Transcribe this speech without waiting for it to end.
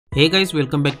Hey guys,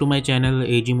 welcome back to my channel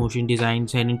AG Motion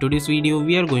Designs, and in today's video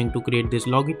we are going to create this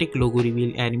Logitech logo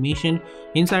reveal animation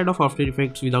inside of After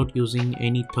Effects without using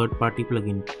any third-party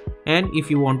plugin. And if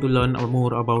you want to learn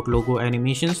more about logo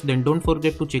animations, then don't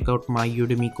forget to check out my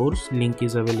Udemy course. Link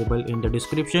is available in the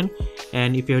description.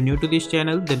 And if you're new to this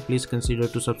channel, then please consider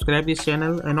to subscribe this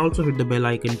channel and also hit the bell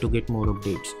icon to get more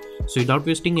updates. So without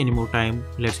wasting any more time,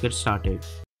 let's get started.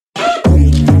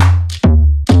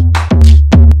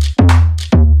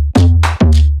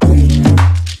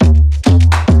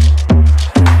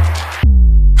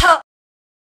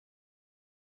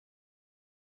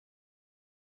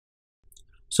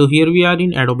 So here we are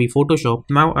in Adobe Photoshop.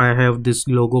 Now I have this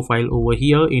logo file over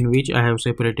here in which I have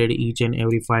separated each and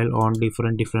every file on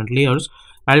different layers.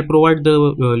 I'll provide the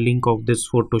link of this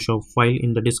Photoshop file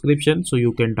in the description so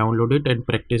you can download it and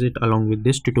practice it along with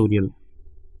this tutorial.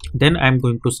 Then I'm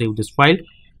going to save this file.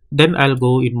 Then I'll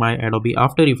go in my Adobe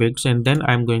After Effects, and then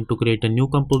I'm going to create a new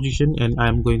composition, and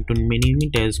I'm going to name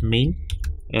it as main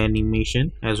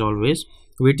animation as always.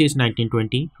 Width is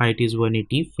 1920, height is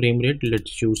 180, frame rate let's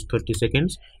choose 30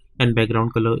 seconds, and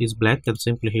background color is black, and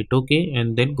simply hit OK,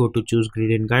 and then go to choose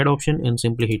gradient guide option and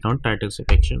simply hit on title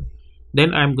selection.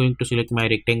 Then I'm going to select my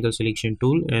rectangle selection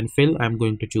tool, and fill I'm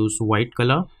going to choose white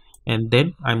color, and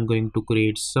then I'm going to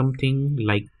create something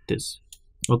like this.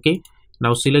 Okay,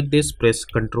 now select this, press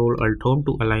Ctrl Alt Home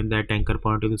to align that anchor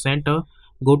point to the center.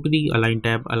 Go to the align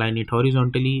tab, align it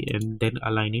horizontally and then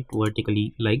align it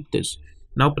vertically like this.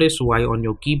 Now press Y on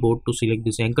your keyboard to select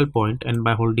this anchor point, and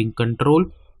by holding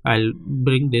Ctrl, I'll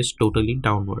bring this totally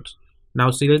downwards.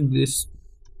 Now select this,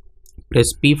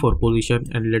 press P for position,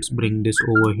 and let's bring this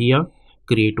over here.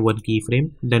 Create one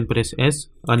keyframe, then press S,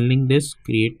 unlink this,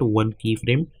 create one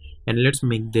keyframe, and let's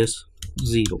make this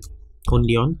 0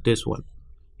 only on this one.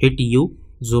 Hit U,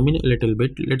 zoom in a little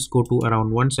bit, let's go to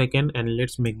around 1 second, and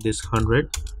let's make this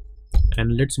 100,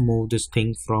 and let's move this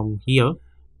thing from here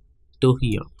to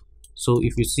here. So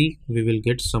if you see, we will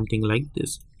get something like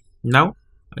this. Now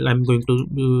I'm going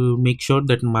to make sure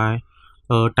that my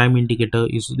time indicator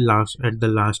is at the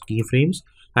last keyframes.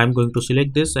 I'm going to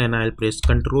select this, and I'll press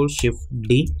Ctrl Shift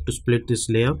D to split this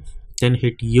layer, then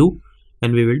hit U,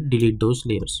 and we will delete those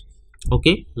layers.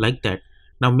 Okay, like that.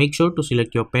 Now make sure to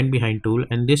select your pen behind tool,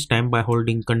 and this time by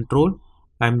holding Ctrl,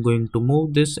 I'm going to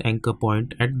move this anchor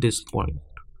point at this point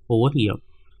over here.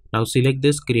 Now select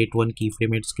this, create one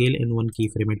keyframe at scale and one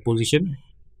keyframe at position.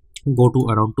 Go to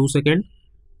around 2 seconds.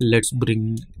 Let's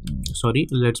bring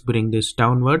this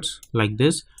downwards like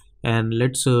this, and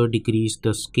let's decrease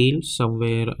the scale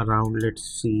somewhere around, let's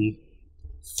see,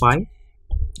 5,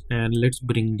 and let's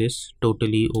bring this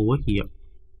totally over here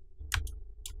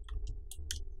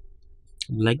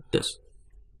like this.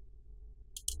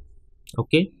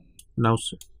 Okay, now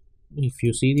if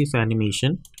you see this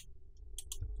animation,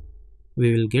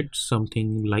 we will get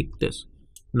something like this.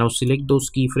 Now select those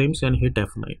keyframes and hit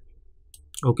F9.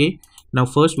 Okay, now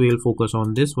first we will focus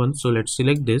on this one, so let's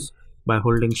select this. By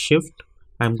holding Shift,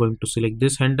 I'm going to select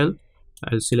this handle.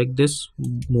 I'll select this,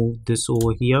 move this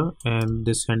over here, and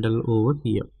this handle over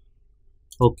here.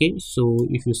 Okay, so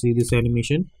if you see this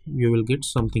animation, you will get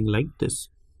something like this.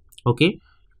 Okay,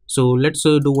 so let's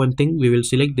do one thing. We will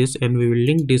select this and we will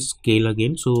link this scale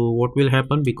again. So what will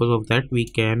happen, because of that we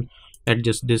can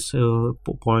adjust this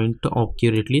point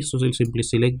accurately. So we'll simply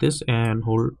select this and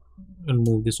hold and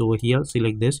move this over here,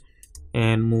 select this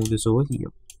and move this over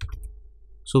here.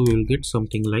 So we will get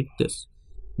something like this.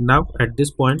 Now at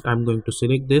this point I'm going to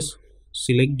select this,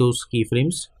 select those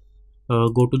keyframes,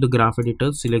 go to the graph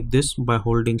editor, select this. By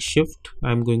holding Shift,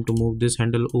 I'm going to move this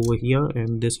handle over here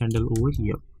and this handle over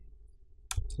here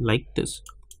like this.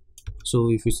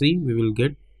 So if you see, we will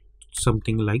get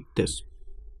something like this.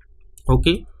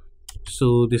 Okay,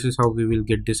 so this is how we will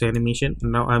get this animation.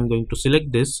 Now I'm going to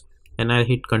select this and I'll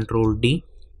hit Ctrl D,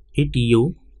 hit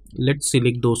U. Let's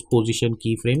select those position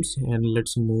keyframes and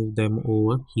let's move them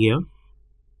over here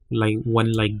like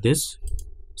one like this.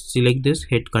 Select this,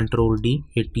 hit Ctrl D,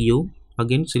 hit U.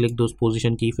 Again select those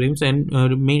position keyframes, and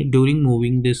during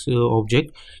moving this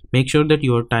object, make sure that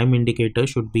your time indicator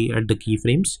should be at the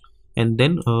keyframes, and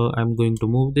then I'm going to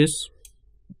move this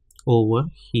over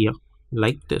here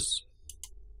like this.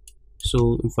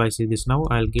 So if I see this now,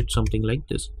 I'll get something like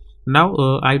this. Now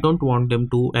I don't want them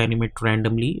to animate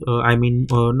randomly,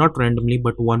 not randomly,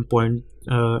 but one point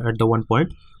at the one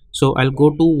point. So I'll go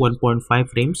to 1.5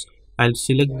 frames. I'll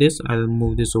select this, I'll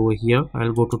move this over here.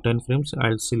 I'll go to 10 frames,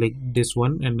 I'll select this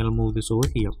one and I'll move this over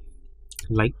here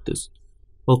like this.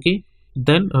 Okay,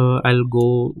 then I'll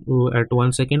go at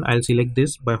 1 second. I'll select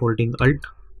this by holding Alt,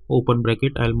 open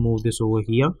bracket, I'll move this over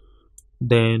here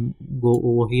Then go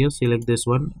over here, select this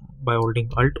one by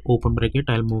holding alt, open bracket,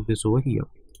 I'll move this over here.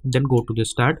 Then go to the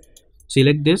start,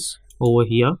 select this over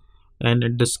here, and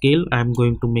at the scale I'm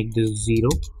going to make this 0.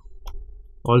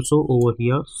 Also over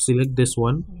here select this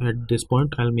one, at this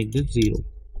point I'll make this 0,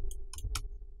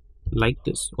 like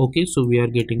this. Okay, so we are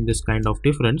getting this kind of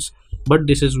difference, but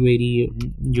this is very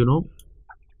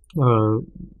uh,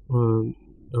 uh,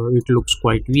 it looks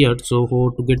quite weird. So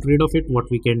to get rid of it, what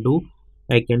we can do,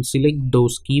 I can select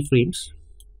those keyframes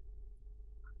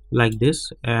like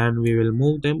this, and we will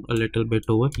move them a little bit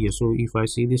over here. So if I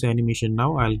see this animation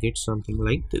now, I'll get something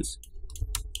like this.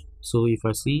 So if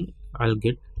I see, I'll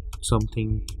get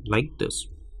something like this.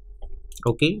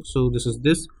 Okay, so this is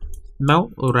this.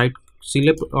 Now right,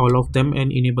 select all of them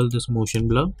and enable this motion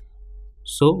blur,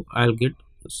 so I'll get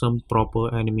some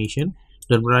proper animation.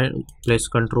 Then right, press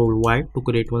Ctrl Y to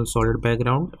create one solid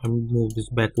background and move this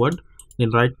backward. Then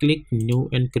right click new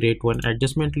and create one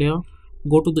adjustment layer.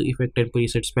 Go to the effect and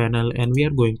presets panel, and we are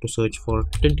going to search for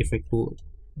tint effect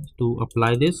to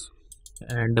apply this,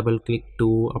 and double click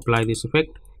to apply this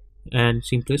effect, and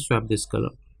simply swap this color.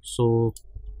 So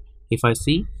if I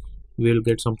see, we will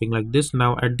get something like this.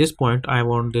 Now at this point I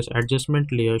want this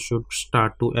adjustment layer should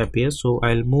start to appear, so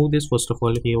I'll move this first of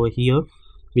all over here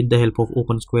with the help of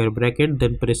open square bracket,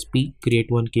 then press P,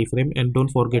 create one keyframe, and don't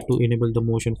forget to enable the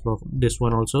motion from this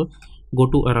one also. Go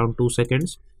to around 2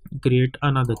 seconds, create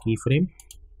another keyframe,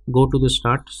 go to the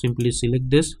start, simply select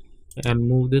this and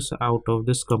move this out of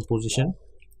this composition.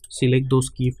 Select those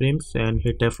keyframes and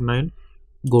hit F9.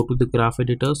 Go to the graph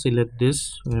editor, select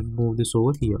this and move this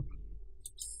over here.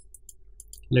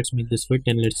 Let's make this fit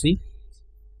and let's see,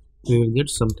 we will get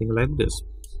something like this.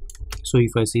 So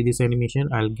if I see this animation,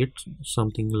 I'll get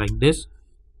something like this.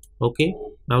 Okay,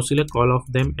 now select all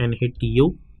of them and hit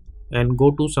U, and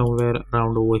go to somewhere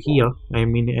around over here, I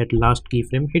mean at last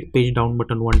keyframe, hit page down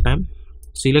button one time,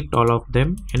 select all of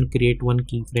them and create one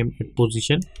keyframe at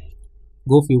position.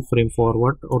 Go few frame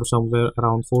forward or somewhere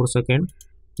around 4 seconds.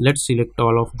 Let's select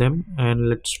all of them and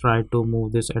let's try to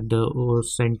move this at the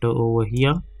center over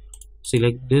here.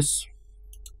 Select this,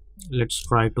 let's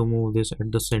try to move this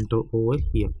at the center over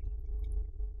here,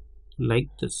 like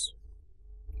this.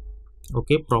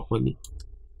 Okay, properly.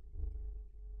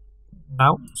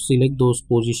 Now select those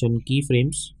position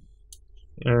keyframes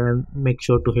and make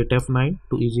sure to hit F9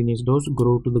 to easiness those.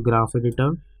 Go to the graph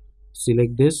editor,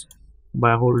 select this,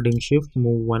 by holding shift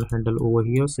move one handle over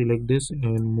here, select this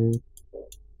and move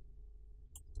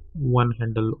one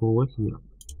handle over here.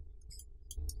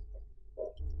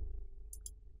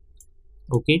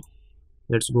 Okay,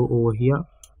 let's go over here.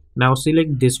 Now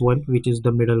select this one, which is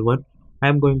the middle one. I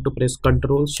am going to press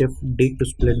Ctrl Shift D to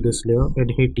split this layer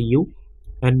and hit U,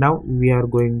 and now we are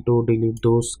going to delete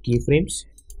those keyframes.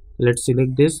 Let's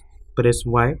select this, press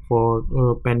Y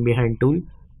for pen behind tool,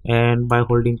 and by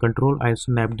holding Ctrl I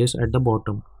snap this at the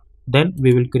bottom. Then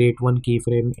we will create one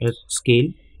keyframe as scale.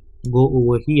 Go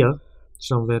over here,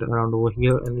 somewhere around over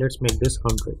here, and let's make this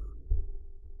 100,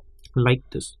 like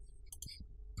this.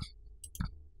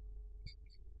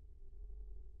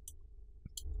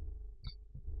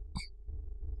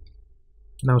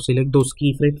 Now select those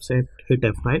keyframes and hit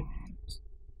F9.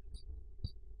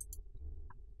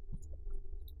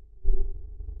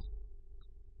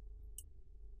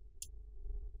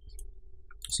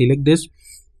 Select this,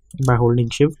 by holding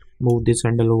shift move this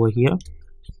handle over here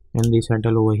and this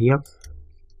handle over here,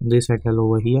 this handle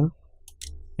over here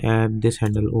and this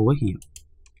handle over here,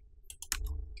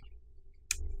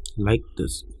 like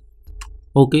this.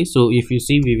 Okay, so if you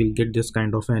see, we will get this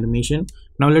kind of animation.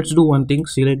 Now let's do one thing,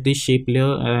 select this shape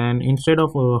layer and instead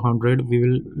of 100 we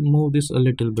will move this a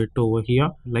little bit over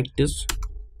here, like this.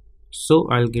 So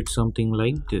I'll get something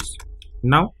like this.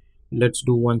 Now let's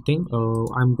do one thing,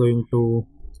 I'm going to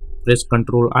press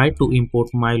Ctrl I to import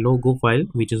my logo file,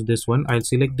 which is this one. I'll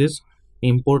select this,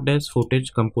 import as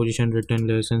footage, composition, written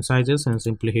layers and sizes, and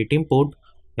simply hit import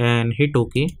and hit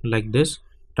OK, like this.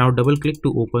 Now double click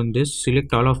to open this,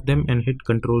 select all of them and hit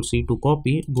Ctrl C to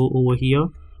copy. Go over here,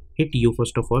 hit U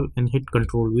first of all and hit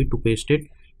Ctrl V to paste it.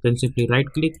 Then simply right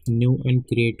click new and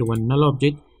create one null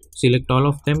object. Select all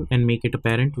of them and make it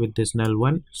apparent with this null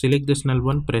one. Select this null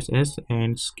one, press S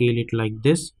and scale it like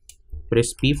this.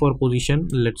 Press P for position.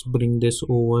 Let's bring this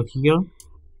over here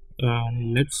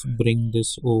and let's bring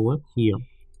this over here,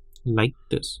 like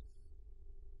this.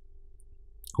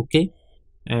 Okay,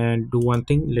 and do one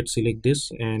thing, let's select this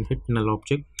and hit null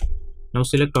object. Now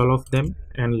select all of them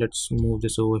and let's move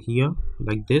this over here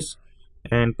like this,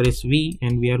 and press V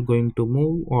and we are going to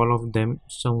move all of them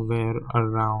somewhere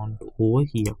around over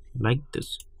here, like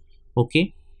this.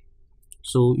 Okay,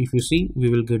 So if you see, we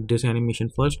will get this animation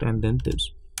first and then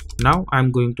this. Now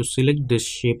I'm going to select this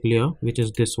shape layer, which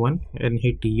is this one, and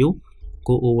hit U.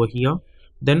 Go over here.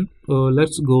 Then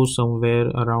let's go somewhere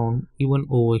around even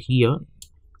over here.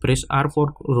 Press R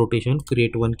for rotation,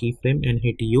 create one keyframe and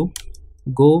hit U.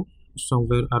 Go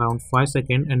somewhere around 5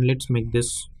 seconds and uh, let's make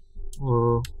this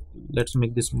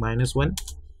 -1.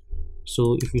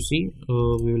 So if you see,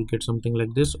 we will get something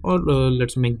like this, or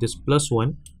let's make this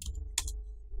 +1.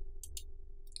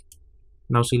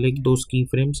 Now select those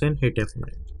keyframes and hit F9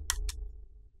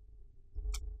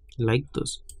 like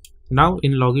this. Now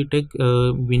in Logitech,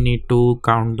 we need to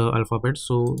count the alphabet.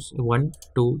 So 1,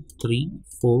 2, 3,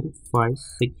 4, 5,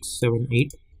 6, 7,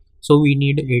 8. So we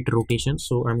need 8 rotations.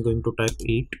 So I'm going to type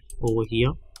 8 over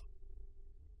here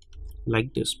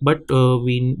like this. But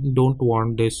we don't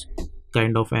want this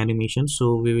kind of animation.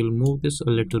 So we will move this a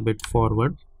little bit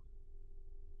forward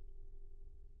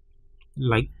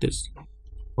like this.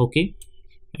 Okay.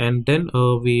 And then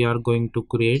we are going to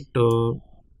create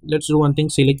let's do one thing.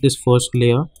 Select this first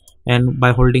layer, and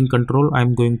by holding control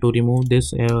I'm going to remove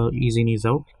this ease in ease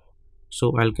out.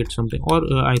 So I'll get something, or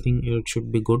I think it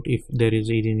should be good if there is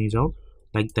ease in ease out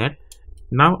like that.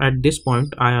 Now at this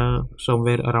point,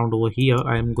 somewhere around over here,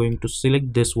 I am going to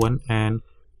select this one, and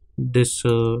this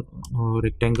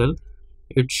rectangle,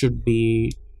 it should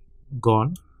be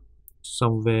gone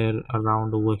somewhere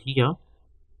around over here.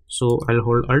 So I'll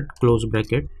hold alt close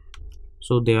bracket.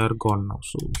 So they are gone now.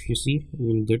 So if you see,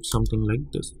 we'll get something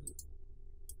like this.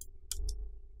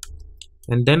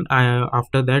 And then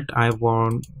after that I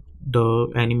want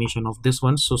the animation of this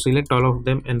one. So select all of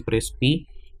them and press P,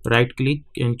 right click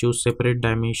and choose separate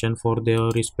dimension for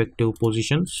their respective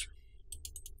positions.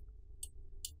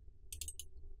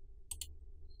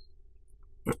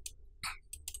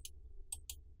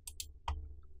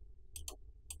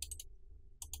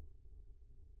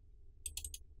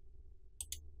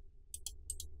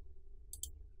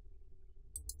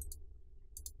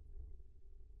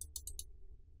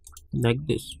 Like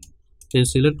this. Then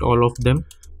select all of them,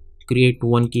 create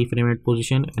one keyframe at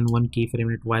position and one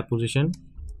keyframe at Y position.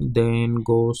 Then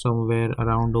go somewhere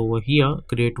around over here,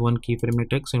 create one keyframe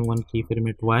at X and one keyframe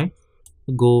at Y.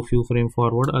 Go few frame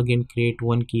forward, again create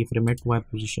one keyframe at Y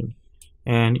position,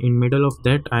 and in middle of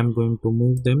that I'm going to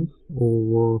move them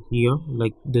over here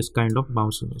like this kind of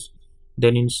bounciness.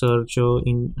 Then in search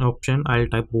in option I'll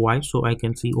type Y, so I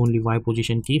can see only Y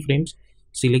position keyframes.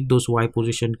 Select those Y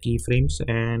position keyframes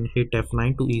and hit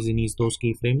F9 to ease in ease those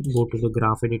keyframes. Go to the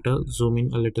graph editor, zoom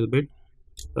in a little bit.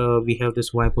 We have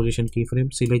this Y position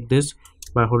keyframe. Select this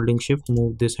by holding shift,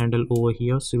 move this handle over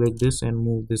here, select this and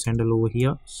move this handle over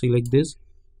here, select this,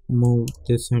 move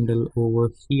this handle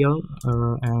over here,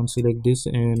 and select this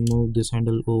and move this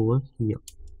handle over here.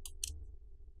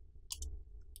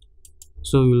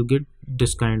 So you will get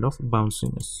this kind of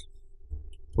bounciness.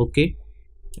 Okay,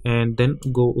 and then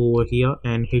go over here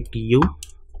and hit U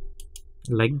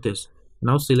like this.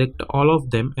 Now select all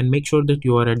of them and make sure that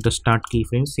you are at the start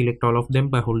keyframe. Select all of them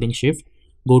by holding shift,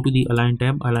 go to the align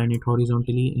tab, align it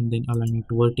horizontally and then align it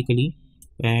vertically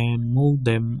and move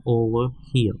them over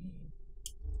here.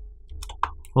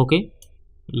 Okay,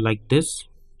 like this.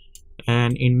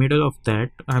 And in middle of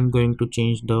that I'm going to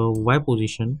change the Y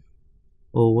position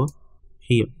over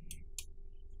here.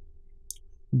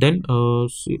 Then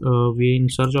we in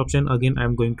search option, again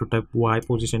I'm going to type Y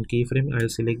position keyframe. I'll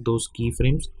select those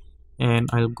keyframes and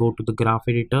I'll go to the graph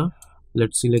editor.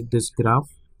 Let's select this graph,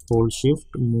 hold shift,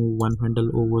 move one handle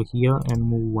over here and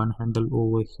move one handle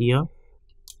over here.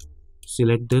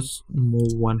 Select this,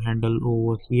 move one handle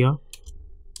over here,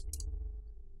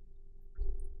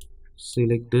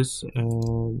 select this and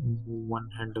move one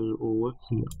handle over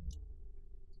here.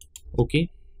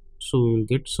 Okay, so we'll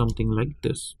get something like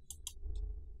this.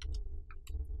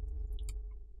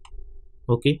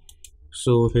 Okay,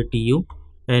 so hit U,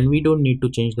 and we don't need to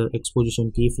change the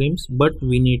exposition keyframes, but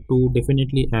we need to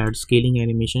definitely add scaling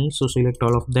animation. So select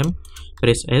all of them,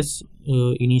 press S,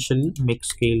 initially make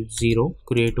scale 0,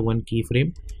 create one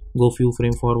keyframe, go few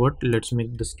frame forward, let's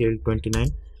make the scale 29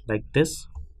 like this.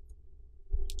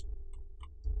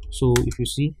 So if you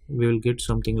see, we will get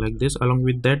something like this. Along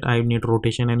with that I need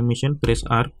rotation animation. Press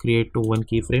R, create one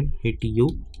keyframe, hit U,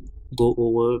 go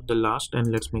over the last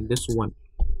and let's make this 1.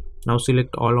 Now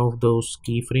select all of those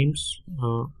keyframes.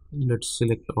 Let's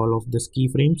select all of these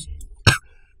keyframes.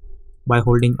 By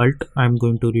holding alt I'm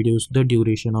going to reduce the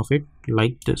duration of it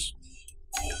like this,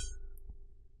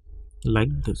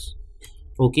 like this.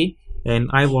 Okay, and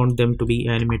I want them to be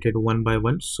animated one by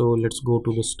one. So let's go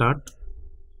to the start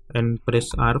and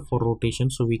press R for rotation,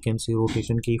 so we can see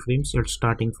rotation keyframes. It's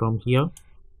starting from here.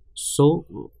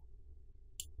 So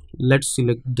Let's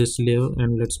select this layer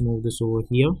and let's move this over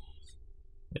here,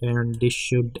 and this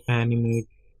should animate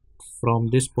from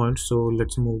this point. So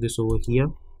let's move this over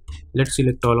here. Let's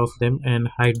select all of them and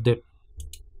hide them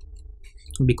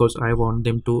because I want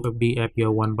them to be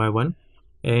appear one by one.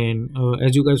 And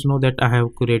as you guys know that I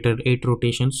have created 8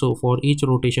 rotations, so for each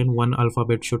rotation one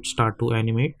alphabet should start to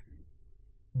animate.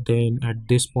 Then at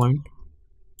this point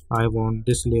I want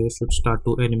this layer should start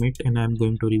to animate, and I'm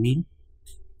going to reveal.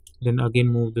 Then again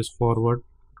move this forward.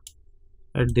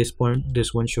 At this point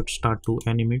this one should start to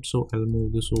animate, so I'll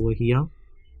move this over here.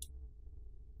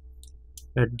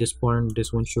 At this point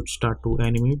this one should start to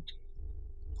animate.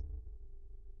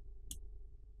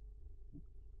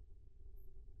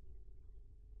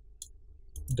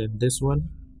 Then this one,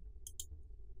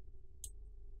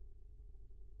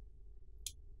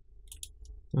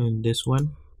 and this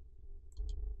one.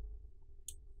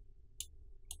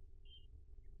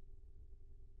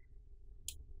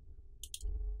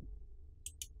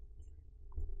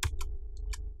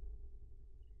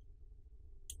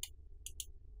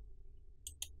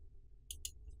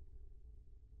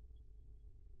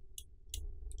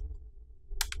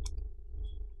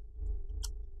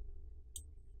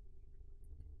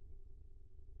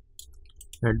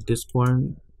 At this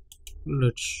point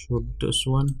let's shoot this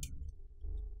one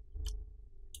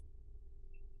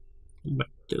like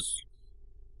this.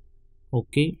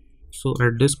 Okay, so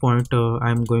at this point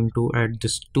I'm going to add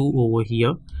this 2 over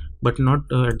here, but not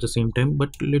at the same time,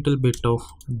 but little bit of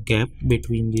gap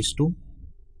between these two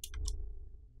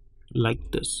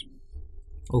like this.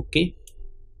 Okay,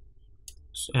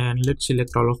 and let's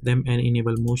select all of them and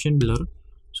enable motion blur.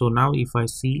 So now if I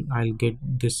see, I'll get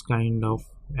this kind of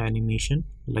animation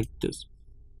like this.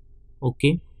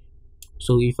 Okay,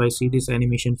 so if I see this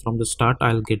animation from the start,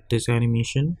 I'll get this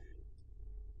animation.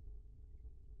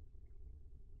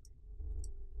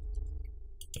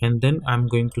 And then I'm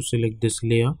going to select this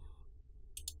layer,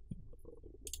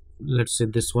 let's say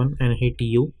this one, and hit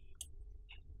U,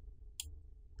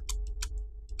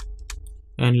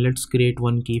 and let's create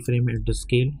one keyframe at the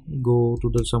scale. Go to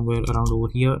the somewhere around over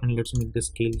here and let's make the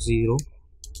scale 0.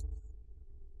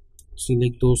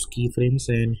 Select those keyframes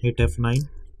and hit F9.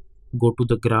 Go to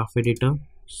the graph editor,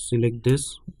 select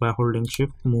this by holding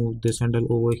shift, move this handle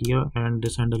over here and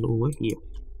this handle over here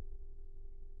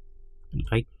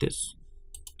like this.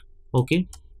 Okay,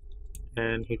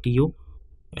 and hit U,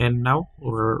 and now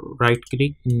right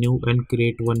click, new, and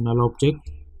create one null object.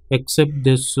 Except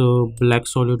this black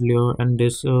solid layer and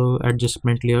this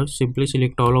adjustment layer, simply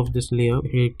select all of this layer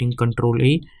hitting Ctrl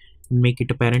A and make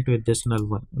it apparent with this null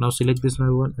one. Now select this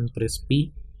null one and press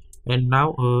P, and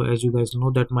now as you guys know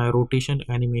that my rotation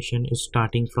animation is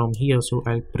starting from here, so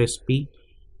I'll press P,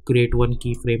 create one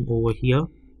keyframe over here,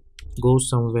 go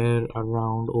somewhere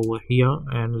around over here,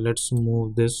 and let's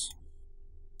move this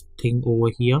thing over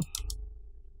here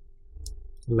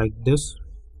like this.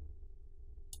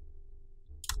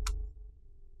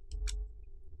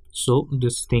 So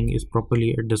this thing is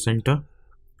properly at the center.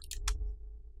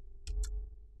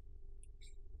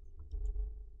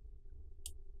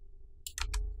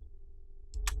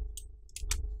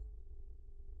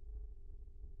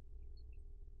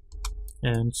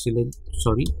 And select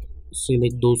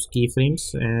those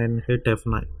keyframes and hit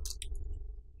F9.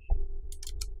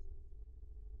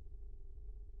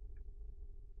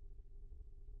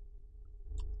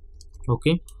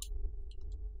 Okay,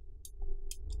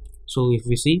 so if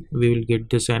we see, we will get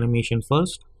this animation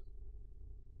first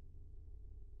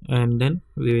and then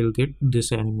we will get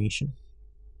this animation.